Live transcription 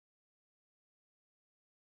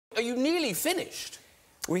Are you nearly finished?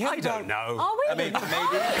 I don't know. Are we? I mean, maybe.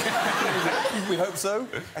 We hope so.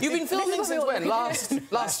 You've been filming since when?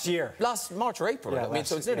 Last year. Last March or April? Yeah, I mean,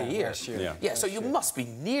 so it's nearly a year. Last year. Yeah, so you must be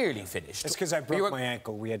nearly finished. It's because I broke my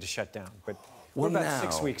ankle. We had to shut down. But we're about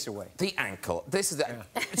 6 weeks away. The ankle. This is the...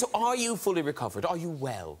 So are you fully recovered? Are you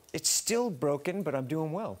well? It's still broken, but I'm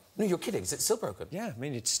doing well. No, you're kidding. Is it still broken? Yeah, I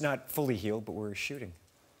mean, it's not fully healed, but we're shooting.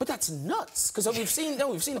 But that's nuts, because we've seen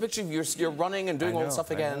a picture of you're running and doing all the stuff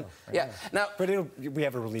again. I know. Now, but we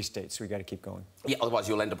have a release date, so we got to keep going. Yeah, otherwise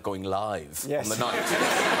you'll end up going live on the night.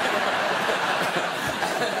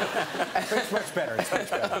 It's much better. It's much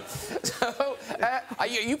better. So,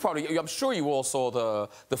 I'm sure you all saw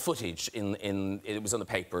the footage it was on the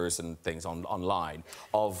papers and things online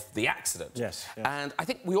of the accident. Yes. And I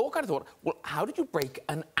think we all kind of thought, well, how did you break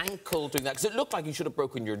an ankle doing that? Because it looked like you should have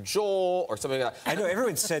broken your jaw or something like that. I know,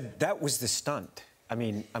 everyone said that was the stunt. I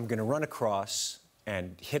mean, I'm going to run across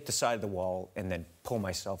and hit the side of the wall and then pull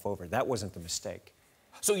myself over. That wasn't the mistake.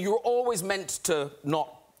 So you were always meant to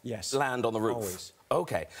not land on the roof? Always.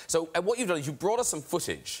 OK. So what you've done is you brought us some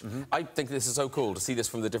footage. I think this is so cool to see this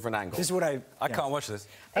from the different angles. This is what I can't watch this.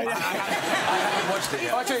 I haven't watched it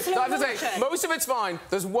yet. Actually, I have to say, most of it's fine.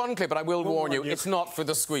 There's one clip, but I will warn you, it's not for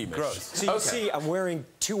the squeamish. Gross. So you see, I'm wearing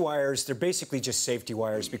 2 wires. They're basically just safety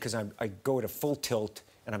wires because I go at a full tilt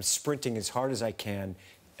and I'm sprinting as hard as I can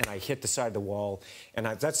and I hit the side of the wall. And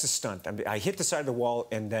that's the stunt. I hit the side of the wall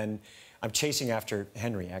and then I'm chasing after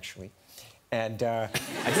Henry, actually. And I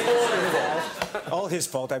hit the side of the wall. All his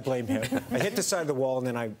fault. I blame him. I hit the side of the wall, and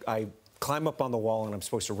then I climb up on the wall, and I'm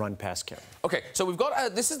supposed to run past Kevin. OK, so we've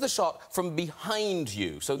got... this is the shot from behind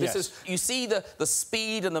you. So this is... You see the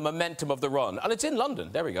speed and the momentum of the run. And it's in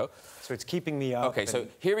London. There we go. So it's keeping me up. OK, so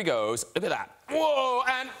here he goes. Look at that. Whoa,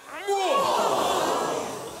 and... Whoa!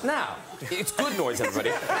 Now, it's good noise, everybody.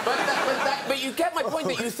 but you get my point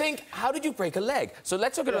that you think, how did you break a leg? So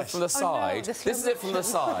let's look at it from the side. No, this is it from the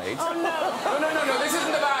side. Oh, no. No, this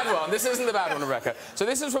isn't the bad one. This isn't the bad one, Rebecca. So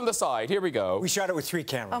this is from the side. Here we go. We shot it with 3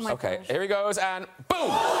 cameras. Oh, my OK, gosh. here he goes, and boom!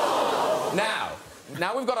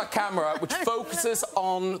 Now we've got a camera which focuses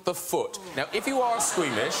on the foot. Now, if you are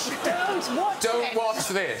squeamish, don't watch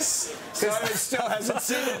this. Simon still hasn't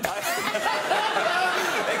seen it. They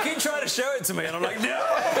keep trying to show it to me, and I'm like, no!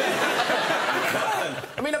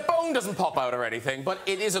 I mean, a bone doesn't pop out or anything, but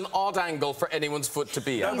it is an odd angle for anyone's foot to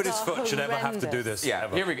be at. Nobody's foot should ever have to do this. Yeah,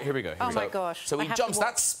 ever. here we go. Oh, my gosh. So he jumps,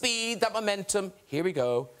 that speed, that momentum. Here we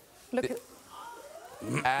go. Look at...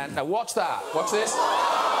 And now watch that. Watch this.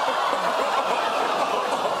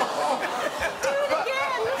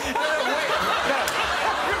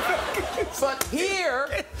 But here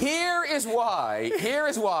is why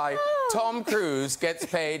Tom Cruise gets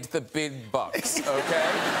paid the big bucks, OK?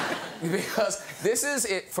 Because this is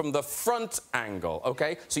it from the front angle,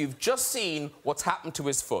 OK? So you've just seen what's happened to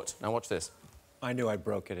his foot. Now watch this. I knew I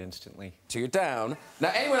broke it instantly. So you're down. Now,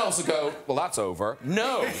 anyone else would go, well, that's over.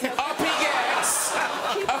 No. Up he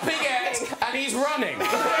gets, and he's running.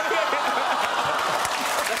 Phenomenal.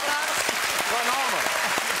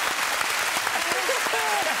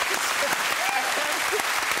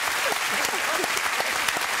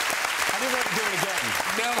 I didn't want to do it again.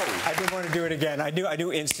 No. I didn't want to do it again. I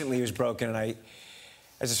knew instantly it was broken, and I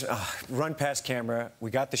just run past camera.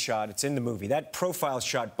 We got the shot. It's in the movie. That profile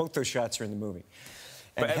shot, both those shots are in the movie.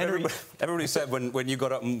 And but everybody said when you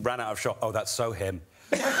got up and ran out of shot, oh, that's so him.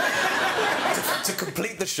 to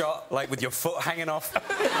complete the shot, like with your foot hanging off, so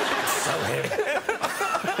him.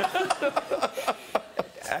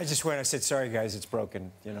 I just went, I said, sorry, guys, it's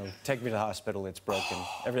broken. You know, take me to the hospital, it's broken.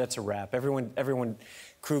 That's a wrap. Everyone,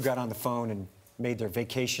 crew got on the phone and made their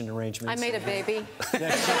vacation arrangements. I made a baby.